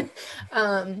of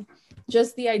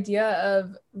just the idea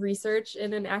of research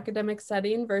in an academic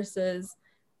setting versus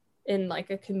in like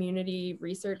a community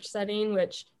research setting,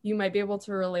 which you might be able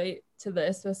to relate to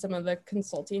this with some of the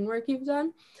consulting work you've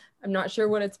done. I'm not sure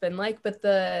what it's been like, but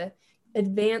the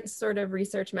advanced sort of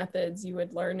research methods you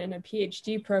would learn in a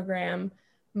PhD program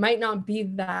might not be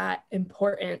that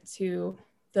important to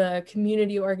the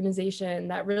community organization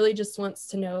that really just wants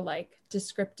to know like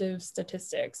descriptive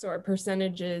statistics or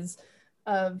percentages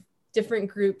of different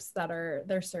groups that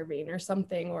they're serving or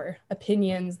something, or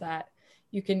opinions that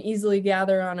you can easily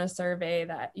gather on a survey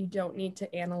that you don't need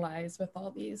to analyze with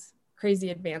all these crazy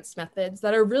advanced methods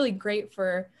that are really great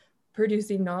for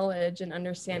producing knowledge and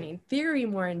understanding theory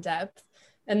more in depth.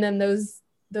 And then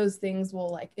those things will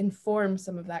like inform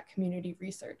some of that community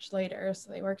research later.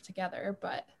 So they work together.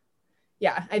 But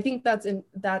yeah, I think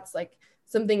that's like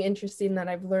something interesting that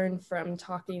I've learned from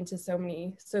talking to so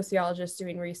many sociologists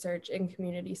doing research in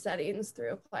community settings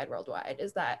through Applied Worldwide,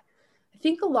 is that I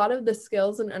think a lot of the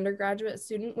skills an undergraduate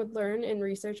student would learn in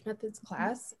research methods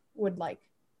class would like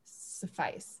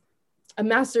suffice. A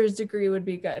master's degree would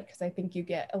be good because I think you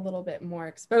get a little bit more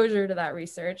exposure to that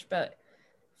research, but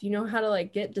if you know how to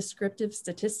like get descriptive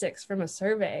statistics from a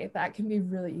survey, that can be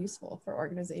really useful for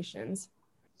organizations.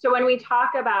 So when we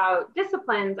talk about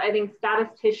disciplines, I think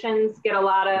statisticians get a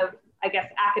lot of, I guess,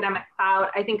 academic clout.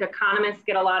 I think economists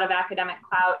get a lot of academic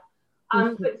clout.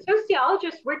 But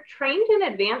sociologists, we're trained in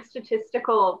advanced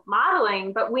statistical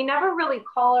modeling, but we never really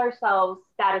call ourselves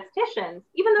statisticians,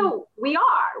 even though we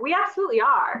absolutely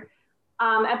are,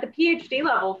 at the PhD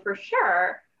level for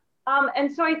sure.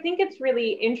 And so I think it's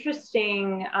really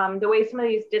interesting the way some of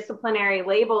these disciplinary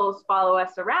labels follow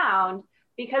us around,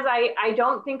 because I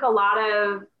don't think a lot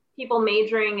of people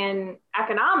majoring in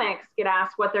economics get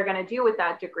asked what they're going to do with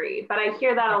that degree. But I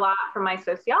hear that a lot from my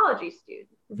sociology students.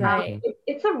 Right.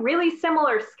 It's a really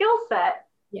similar skill set.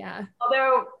 Yeah.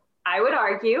 Although I would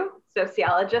argue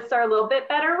sociologists are a little bit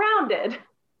better rounded.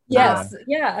 Yes.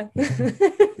 Yeah.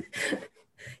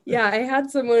 Yeah. I had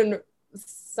someone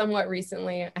somewhat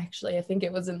recently, actually, I think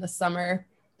it was in the summer,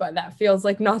 but that feels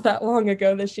like not that long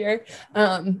ago this year,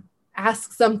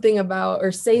 ask something about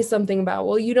or say something about,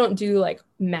 well, you don't do like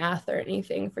math or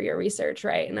anything for your research,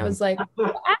 right? And I was like,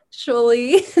 well,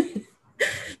 actually,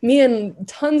 me and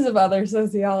tons of other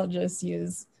sociologists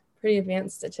use pretty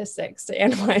advanced statistics to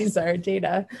analyze our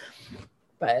data.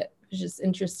 But it's just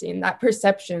interesting. That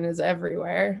perception is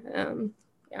everywhere.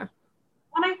 Yeah.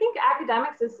 And I think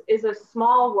academics is a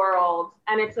small world,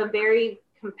 and it's a very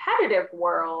competitive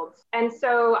world. And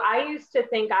so I used to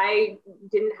think I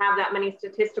didn't have that many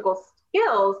statistical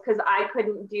skills because I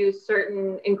couldn't do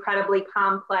certain incredibly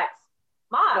complex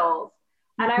models.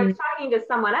 And I was talking to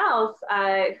someone else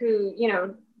who, you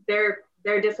know,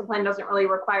 their discipline doesn't really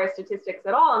require statistics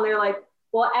at all. And they're like,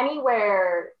 well,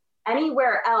 anywhere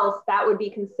else that would be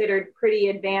considered pretty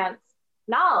advanced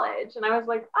knowledge. And I was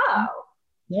like, oh.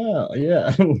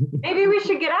 Yeah. Maybe we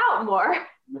should get out more.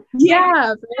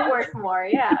 Yeah, network more.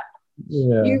 Yeah.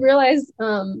 You realize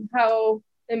how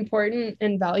important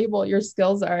and valuable your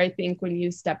skills are, I think, when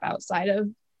you step outside of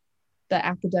the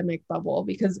academic bubble,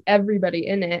 because everybody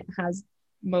in it has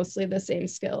mostly the same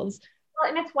skills. Well,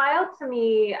 and it's wild to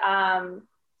me.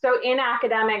 So in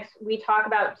academics, we talk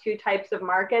about two types of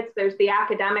markets. There's the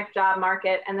academic job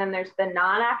market, and then there's the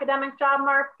non-academic job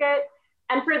market.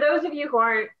 And for those of you who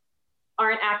aren't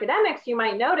academics, you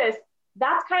might notice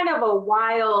that's kind of a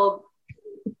wild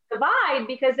divide,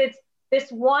 because it's this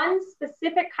one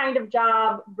specific kind of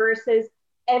job versus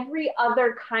every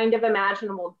other kind of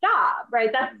imaginable job,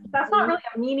 right? That's not really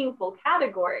a meaningful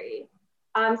category.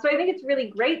 So I think it's really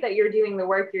great that you're doing the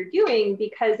work you're doing,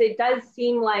 because it does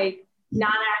seem like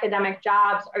non-academic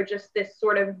jobs are just this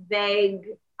sort of vague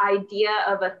idea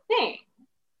of a thing.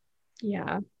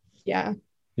 Yeah.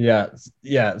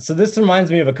 So this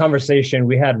reminds me of a conversation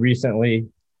we had recently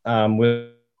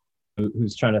with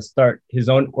who's trying to start his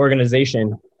own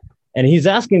organization, and he's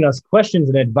asking us questions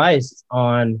and advice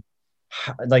on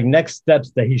like next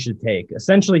steps that he should take.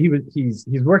 Essentially, he's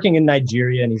working in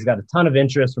Nigeria, and he's got a ton of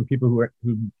interest from people who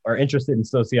are interested in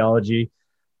sociology.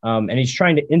 And he's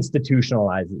trying to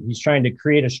institutionalize it. He's trying to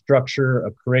create a structure,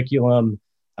 a curriculum,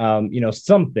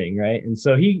 something, right? And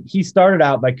so he started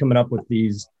out by coming up with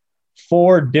these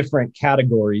 4 different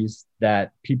categories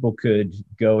that people could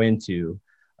go into.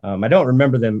 I don't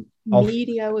remember them.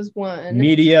 Media was one.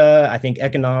 Media, I think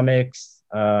economics,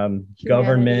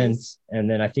 government, and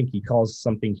then I think he calls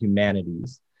something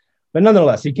humanities. But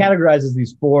nonetheless, he categorizes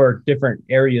these 4 different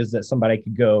areas that somebody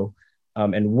could go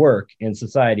and work in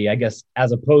society, I guess,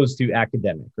 as opposed to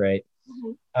academic, right?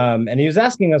 Mm-hmm. And he was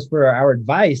asking us for our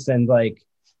advice, and like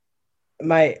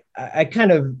I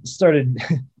kind of started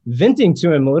venting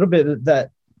to him a little bit that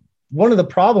one of the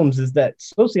problems is that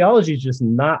sociology is just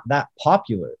not that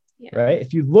popular, right?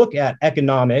 If you look at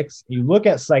economics, you look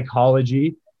at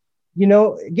psychology,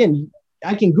 again,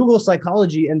 I can Google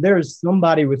psychology and there's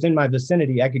somebody within my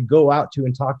vicinity I could go out to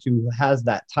and talk to who has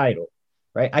that title.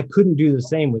 Right? I couldn't do the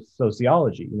same with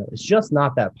sociology. It's just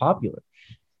not that popular.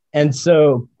 And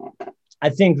so I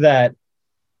think that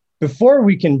before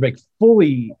we can like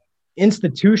fully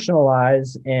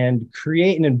institutionalize and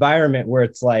create an environment where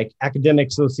it's like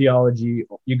academic sociology,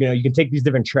 you can take these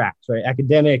different tracks, right?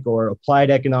 Academic or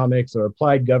applied economics or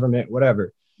applied government,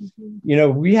 whatever.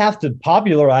 Mm-hmm. We have to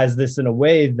popularize this in a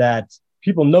way that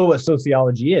people know what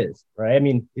sociology is, right? I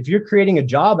mean, if you're creating a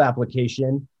job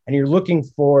application and you're looking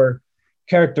for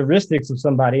characteristics of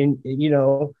somebody, and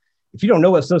if you don't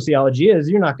know what sociology is,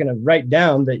 you're not going to write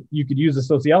down that you could use a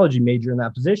sociology major in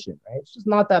that position, right? It's just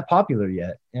not that popular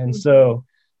yet. And so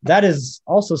that is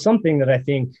also something that I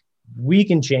think we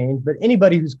can change, but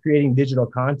anybody who's creating digital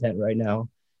content right now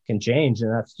can change.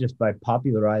 And that's just by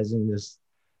popularizing this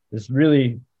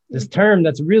term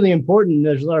that's really important.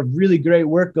 There's a lot of really great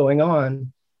work going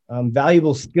on,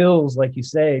 valuable skills, like you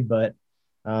say, but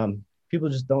people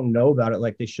just don't know about it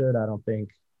like they should, I don't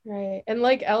think. Right. And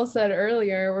like Elle said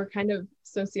earlier,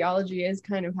 sociology is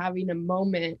kind of having a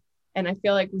moment. And I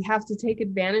feel like we have to take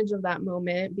advantage of that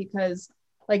moment, because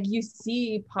like you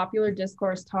see popular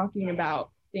discourse talking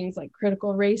about things like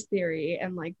critical race theory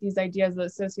and like these ideas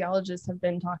that sociologists have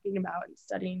been talking about and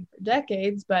studying for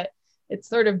decades, but it's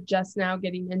sort of just now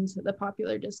getting into the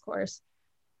popular discourse,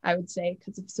 I would say,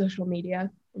 because of social media,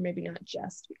 or maybe not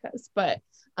just because, but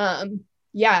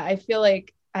I feel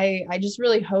like I just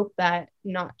really hope that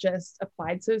not just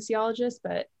applied sociologists,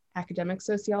 but academic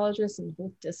sociologists and the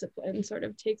whole discipline sort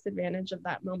of takes advantage of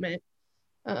that moment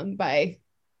by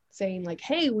saying like,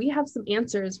 hey, we have some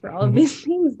answers for all of these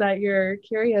things that you're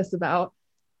curious about,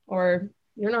 or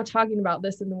you're not talking about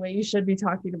this in the way you should be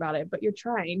talking about it, but you're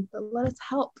trying, but let us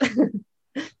help.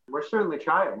 We're certainly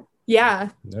trying. Yeah.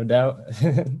 No doubt.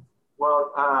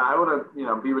 Well, I want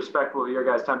to, be respectful of your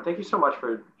guys' time. Thank you so much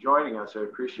for joining us. I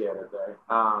appreciate it there.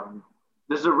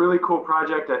 This is a really cool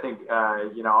project. I think,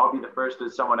 I'll be the first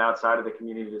as someone outside of the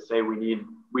community to say we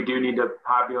do need to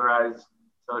popularize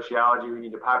sociology. We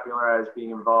need to popularize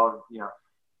being involved,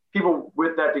 people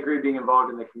with that degree being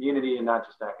involved in the community and not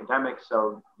just academics.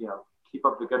 So, keep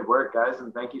up the good work, guys.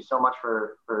 And thank you so much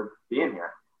for being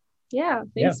here. Yeah.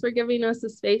 Thanks for giving us a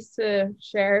space to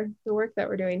share the work that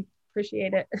we're doing.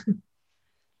 Appreciate it.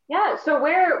 Yeah. So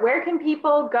where can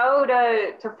people go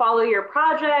to follow your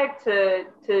project, to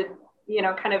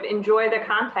kind of enjoy the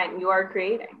content you are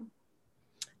creating?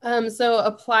 So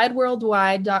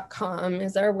appliedworldwide.com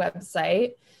is our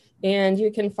website, and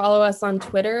you can follow us on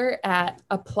Twitter at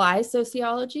Apply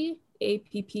Sociology,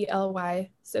 APPLY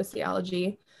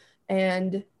Sociology,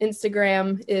 and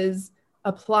Instagram is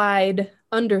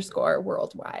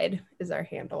applied_worldwide is our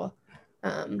handle.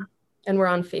 And we're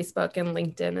on Facebook and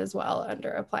LinkedIn as well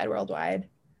under Applied Worldwide.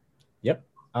 Yep.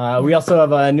 We also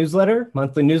have a newsletter,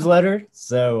 monthly newsletter.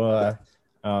 So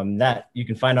that you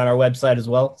can find on our website as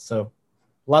well. So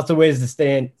lots of ways to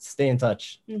stay in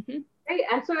touch. Mm-hmm. Great.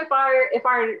 And so if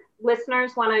our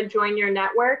listeners want to join your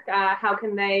network, how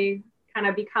can they kind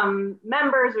of become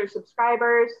members or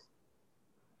subscribers?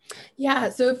 Yeah.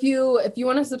 So if you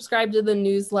want to subscribe to the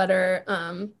newsletter,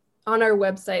 on our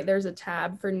website, there's a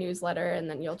tab for newsletter, and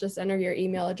then you'll just enter your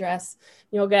email address.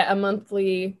 You'll get a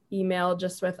monthly email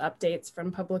just with updates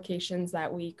from publications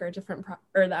that week or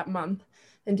or that month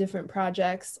and different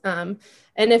projects. And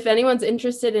if anyone's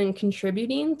interested in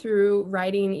contributing through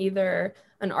writing either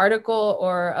an article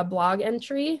or a blog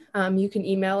entry, you can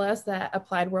email us at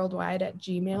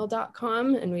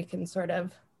appliedworldwide@gmail.com, and we can sort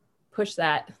of push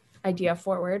that idea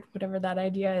forward, whatever that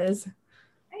idea is.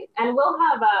 Right. And we'll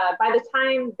have, by the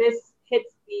time this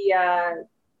hits the, I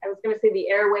was going to say the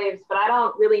airwaves, but I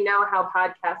don't really know how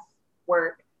podcasts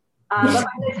work. But by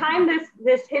the time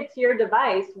this hits your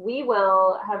device, we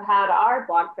will have had our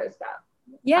blog post up.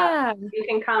 Yeah. You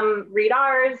can come read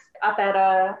ours up at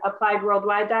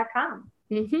appliedworldwide.com.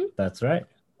 Mm-hmm. That's right.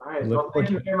 All right. Well, thank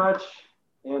you very much.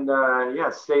 And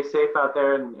stay safe out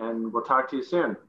there, and we'll talk to you soon.